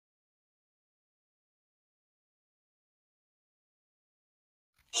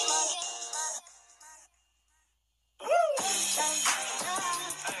Kami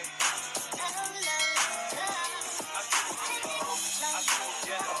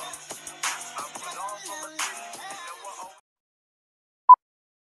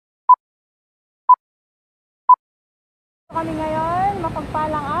ngayon,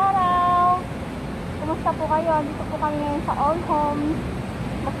 mapagpalang araw. Kumusta po kayo? Dito po kami ngayon sa AllHome.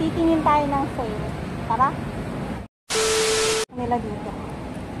 Magtitingin tayo ng sale. Tara! Nila dito.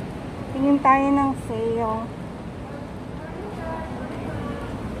 Tingin tayo ng sale.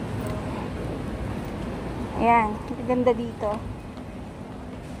 Ayan, ganda dito.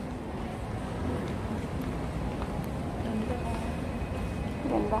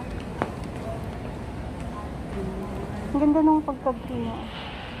 Ganda. Ang ganda ng pagkagtino.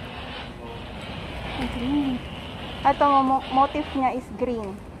 Green. Ito, motif niya is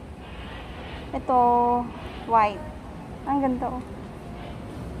green. Ito, white. Ang ganda, oh.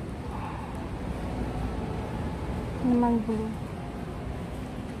 Naman blue.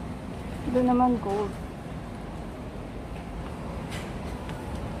 Ito naman gold.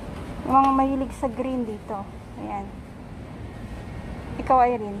 Yung mga mahilig sa green dito. Ayan. Ikaw,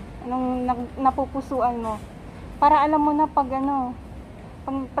 Irene, anong napupusuan mo? Para alam mo na pag ano,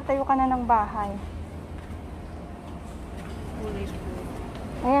 pag patayo ka na ng bahay.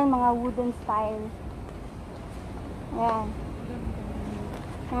 Ayan, mga wooden style. Ayan.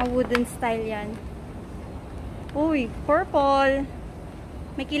 Mga wooden style yan. Uy, purple.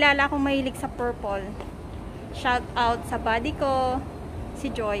 May kilala akong mahilig sa purple. Shout out sa buddy ko,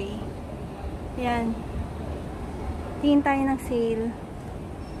 si Joy. Ayan. Tingin tayo ng sale.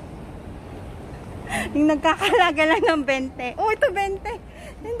 Yung nagkakalaga lang ng 20. Oh, ito 20.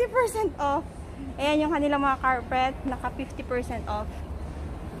 20% off. Ayan yung kanilang mga carpet. Naka 50% off.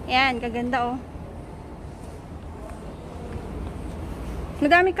 Ayan, kaganda, oh.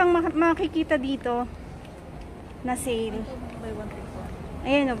 Madami kang makikita dito na sale.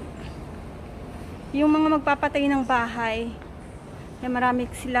 Ayan, oh. Yung mga magpapatay ng bahay. Ayan,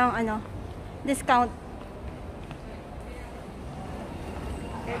 marami silang, ano, discount.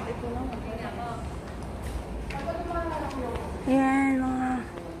 Ito lang. Ayan, mga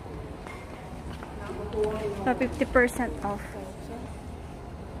 50% off.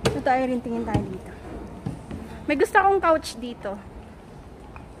 Ito tayo rin, tingin tayo dito. May gusto akong couch dito.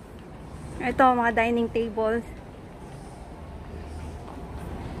 Ito, mga dining tables.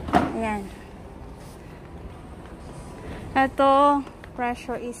 Ayan. Ito,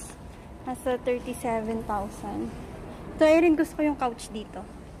 presyo is nasa 37,000. Ito rin, gusto ko yung couch dito.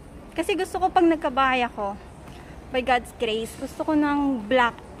 Kasi gusto ko pag nagkabahay ako, by God's grace, gusto ko ng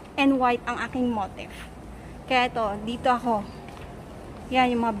black and white ang aking motif. Kaya ito, dito ako.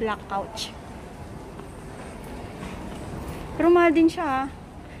 Yan, yung mga black couch. Pero mahal din siya, ha?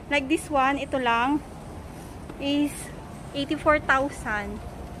 Like this one, ito lang, is 84,000.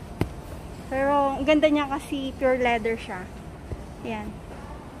 Pero, ang ganda niya kasi pure leather siya. Yan.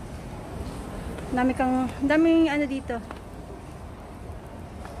 Daming ano dito.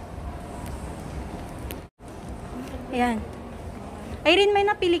 Ayan. Irene, may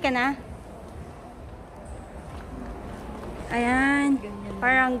napili ka na? Ayan.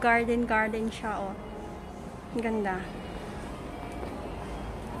 Parang garden siya, oh. Ang ganda.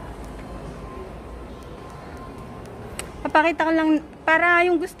 Papakita ko lang, para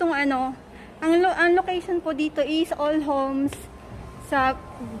yung gustong ano, ang location po dito is AllHome sa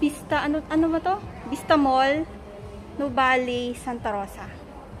Vista, ano ba to? Vista Mall Sta, Santa Rosa.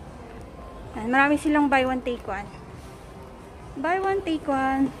 Ayan, marami silang buy one take one. Buy one, take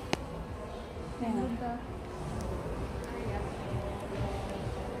one. Ayan.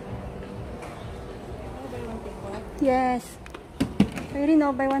 Yes. Pwede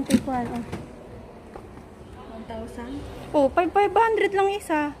no, buy one, take one. Oh. 1,000? Oh, 500 lang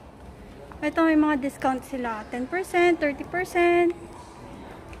isa. Ito may mga discount sila. 10%, 30%.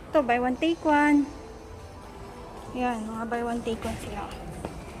 Ito, buy one, take one. Ayan, mga buy one, take one sila.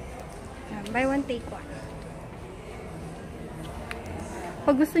 Ayan, buy one, take one.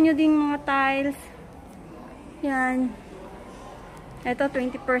 Pag gusto nyo ding mga tiles, yan. Ito,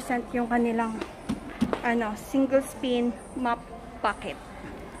 20% yung kanilang, ano, single spin mop pocket.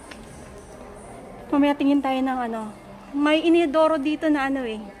 Mamaya tingin tayo ng, ano, may inidoro dito na, ano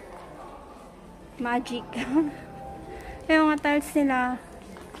eh, magic. Yung mga tiles nila,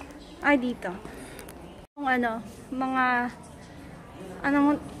 ay dito. Yung, ano, mga,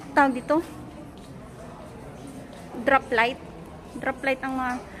 anong tawag dito? Drop light. Drop light ang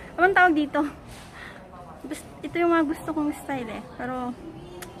mga, anong tawag dito? Ito yung mga gusto kong style eh. Pero,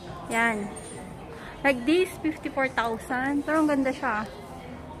 yan. Like this, 54,000. Pero ang ganda siya.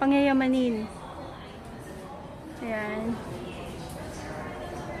 Pangyayamanin. Ayan.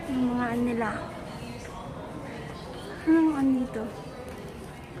 Yung mga ano nila. Anong ano dito?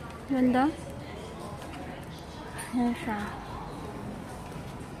 Ganda? Ayan siya.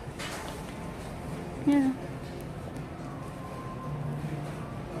 Ayan.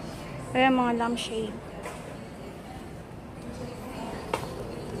 Ayan mga lampshade.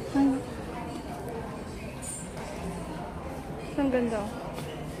 Ayan. Ang ganda.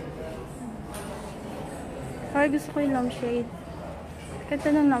 Ay, gusto ko yung lampshade.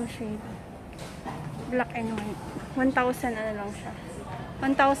 Ganda ng lampshade. Black and white. 1,000 ano lang siya.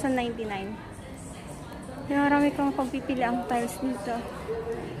 1,099. Kaya marami kang pagpipili ang tiles dito.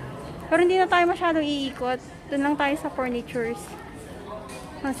 Pero hindi na tayo masyadong iikot. Doon lang tayo sa furnitures.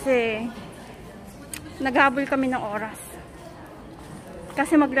 Kasi naghabol kami ng oras.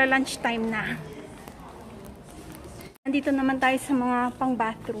 Kasi magla-lunch time na. Nandito naman tayo sa mga pang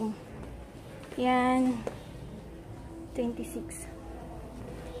bathroom. Yan. 26.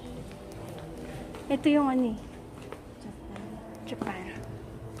 Ito yung ano eh. Japan.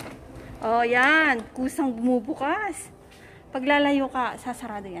 Oh, yan. Kusang bumubukas. Pag lalayo ka,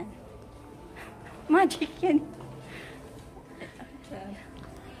 sasarado yan. Magic yan.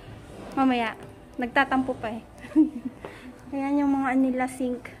 Mamaya. Nagtatampo pa eh. Ayan yung mga nila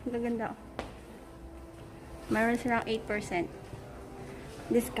sink. Gaganda. Mayroon silang 8%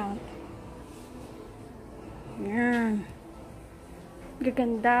 discount. Ayan.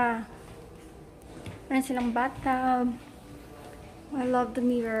 Gaganda. Mayroon silang bathtub. I love the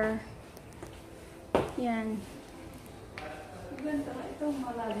mirror. Yan. Ito,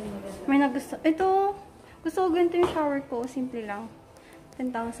 malalim na ganda. May nagusto. Ito, gusto ko ganito yung shower ko. Simple lang.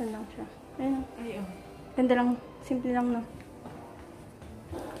 10,000 lang siya. Ayun. Ayun. Ganda lang. Simple lang, no?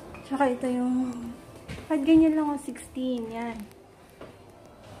 Tsaka ito yung kahit ganyan lang, 16. Yan.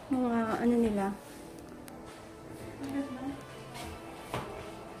 Mga ano nila.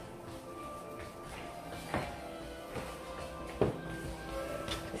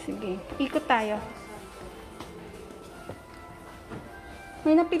 Sige. Ikot tayo.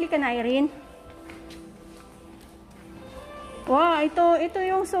 May napili ka na, Irene? Wow, ito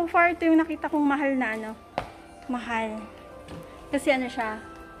yung so far, ito yung nakita kong mahal na ano. Mahal. Kasi ano siya,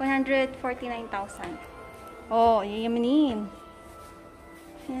 149,000. Oh, yayamanin.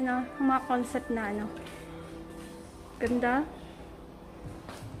 Yan o, mga concept na ano. Ganda.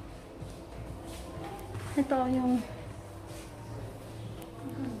 Ito yung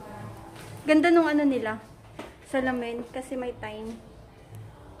ganda nung ano nila. Salamin, kasi may time.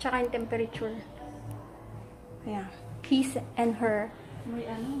 Tsaka yung temperature. Ayan. His and her May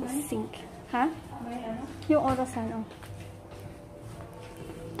ano? May? sink. Ha? May ano? Yung orasan, oh.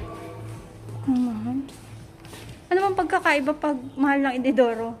 Mahal. Ano bang pagkakaiba pag mahal ng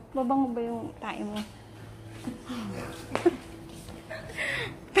inidoro? Babango ba yung tae mo?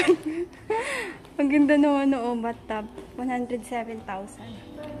 Ang ganda naman, oh, bathtub. 107,000.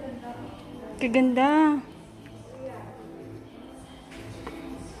 Kaganda.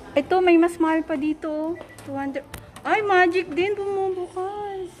 Ito, may mas mahal pa dito. 200. Ay, magic din.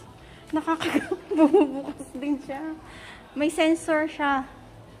 Bumubukas. Bumubukas din siya. May sensor siya.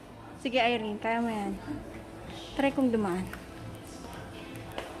 Sige, Irene. Kaya mo yan. Try kong dumaan.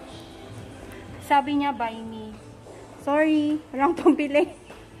 Sabi niya, buy me. Sorry. Walang pambili.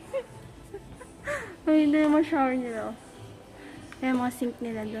 Ay, hindi naman shower nila. Ayan, mga sink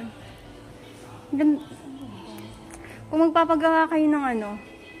nila doon. Kung magpapagawa kayo ng ano,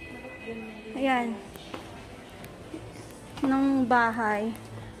 ayan, ng bahay,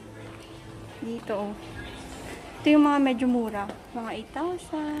 dito, oh. Ito yung mga medyo mura. Mga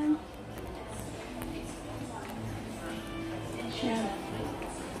 8,000. Ayan.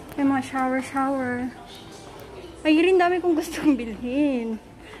 May mga shower. Ay, rin dami kong gustong bilhin.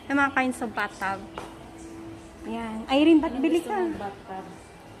 May mga kinds of bathtub. Ayan. Ay, rin, ba't bili ka?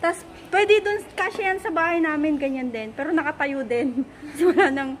 Tapos, pwede dun, kasi yan sa bahay namin, ganyan din. Pero nakatayo din. Kasi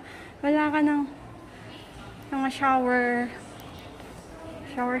wala ka ng mga shower.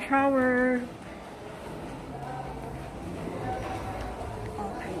 Shower.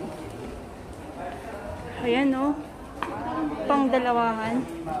 Okay. Ayan, no? Pang dalawahan.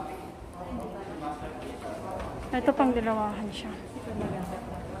 Ito pang dalawahan siya.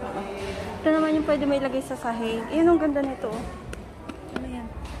 Ito naman yung pwede may ilagay sa sahig. Ayan, ang ganda nito. Ano yan?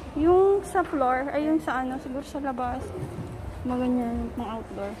 Yung sa floor, ay yung sa ano, siguro sa labas. Maganyan, pang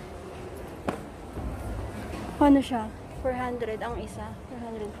outdoor. Ano siya? 400 ang isa.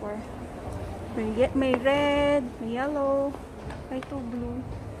 404. May red, may yellow, may ito blue.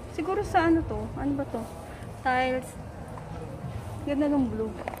 Siguro sa ano to? Ano ba to? Tiles. Ganda ng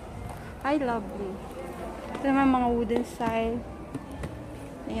blue. Ay, lovely. Ito naman mga wooden style.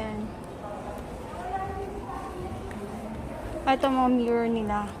 Ayan. Ito mga mirror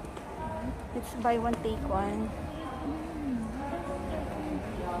nila. It's buy one take one.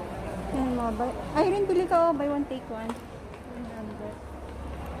 Ayan mga ay rin bili ka oh, buy one take one.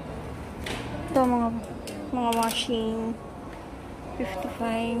 Ito mga washing.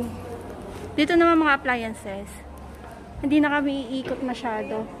 55. Dito naman mga appliances. Hindi na kami iikot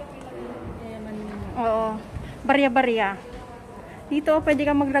masyado. Oo. Barya-barya. Dito, pwede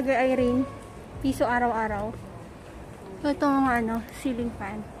ka maglagay rin. Piso araw-araw. Ito mga ceiling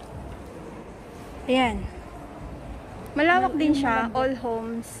fan. Ayan. Malawak din siya.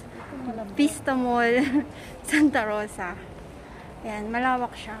 AllHome Sta. Vista Mall Santa Rosa. Ayan,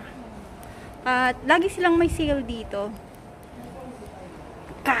 malawak siya. At lagi silang may sale dito.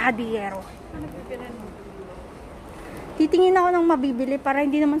 Kahadiyero. Titingin ako ng mabibili para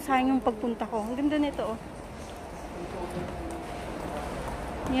hindi naman sayang yung pagpunta ko. Ang ganda nito oh.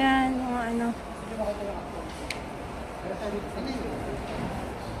 Yan, mga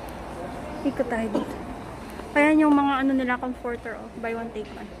ikot tayo dito. Ayan yung mga nila, comforter oh. Buy one take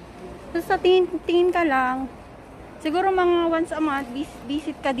one. So sa tingin ka lang, siguro mga once a month,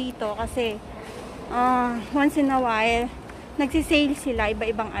 visit ka dito kasi once in a while, nagsisale sila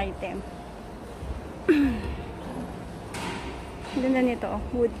iba-ibang item. Ganda nito, oh,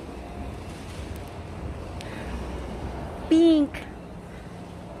 wood. Pink.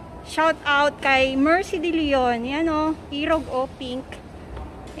 Shout out kay Mercy De Leon. Yan oh, irog oh, pink.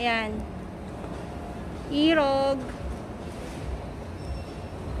 Ayan. Irog.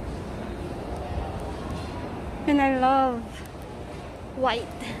 And I love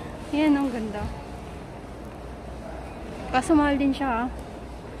white. Yan, ang ganda. Kaso mahal din siya.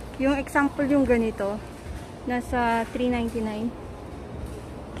 Yung example yung ganito, nasa $399.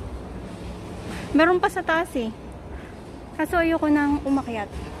 Meron pa sa taas eh. Kaso ayoko nang umakyat.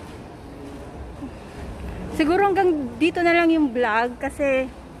 Siguro hanggang dito na lang yung vlog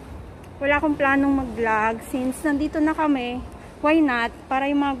kasi wala akong planong mag-vlog. Since nandito na kami, why not? Para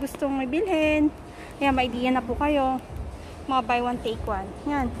yung mga gustong ibilhin. Ayan, may idea na po kayo. Mga buy one take one.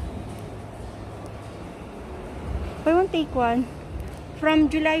 Yan. Buy one take one. From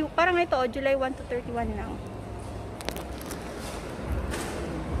July, parang ito, July 1 to 31 lang.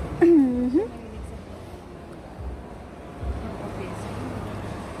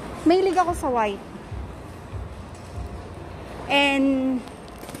 Mahilig ako sa white. And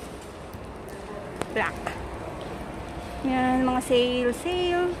black. Yan, mga sale.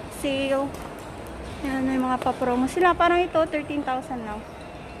 Yan, may mga pa-promo sila. Parang ito, 13,000 lang.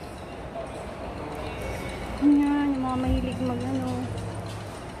 Yan, yung mga mahilig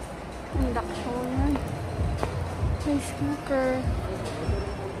induction. Yan. Rice cooker.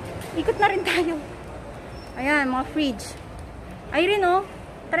 Ikot na rin tayo. Ayan, mga fridge. Ay rin oh.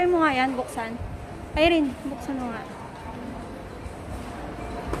 Try mo nga yan, buksan. Ay rin, buksan mo nga.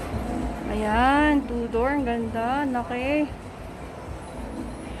 Ayan, two-door. Ang ganda. Laki.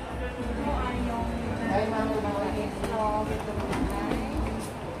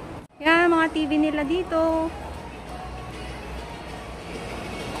 Yan, mga TV nila dito.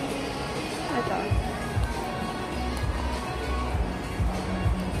 Ito.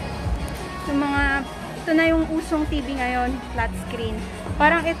 Ito na yung usong TV ngayon, flat screen.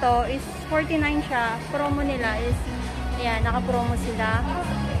 Parang ito is 49 siya. Promo nila is, ayan, naka-promo sila.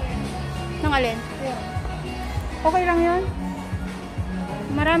 Nang alin? Okay lang yun.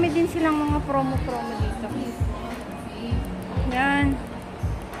 Marami din silang mga promo-promo dito. Yan.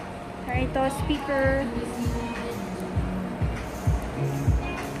 Ito, speaker.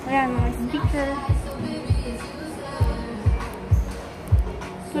 Ayan, mga speaker.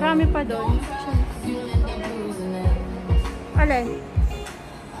 Marami pa doon. Alin?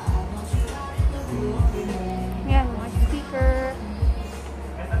 Ayan, mga speaker.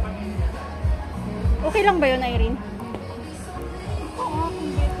 Okay lang ba yun, Irene?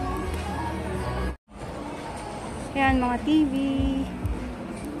 Ayan, mga TV.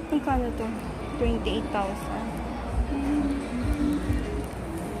 Magkano to?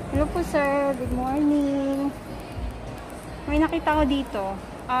 28,000. Hello po, sir. Good morning. May nakita ko dito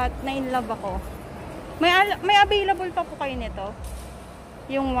at na-inlove ako. May available pa po kayo nito?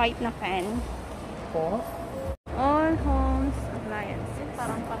 Yung white na fan. Po? AllHome Appliances.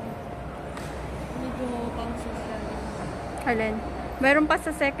 Parang medyo pang social. Alin? Meron pa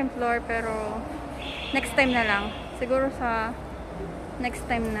sa second floor pero next time na lang. Siguro sa next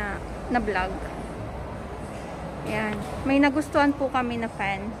time na vlog. Ayan. May nagustuhan po kami na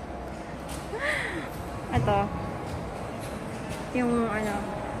fan. Ito. Yung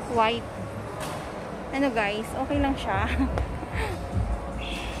white. Ano guys, okay lang siya.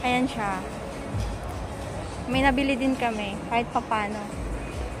 Ayan siya. May nabili din kami, kahit papano.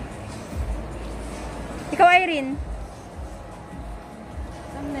 Ikaw, Irene?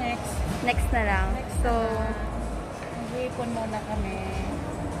 Next. Next na lang. So, mag-iipon muna kami.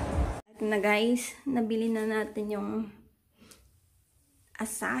 ito na guys, nabili na natin yung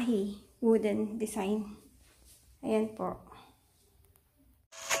Asahi wooden design. Ayan po.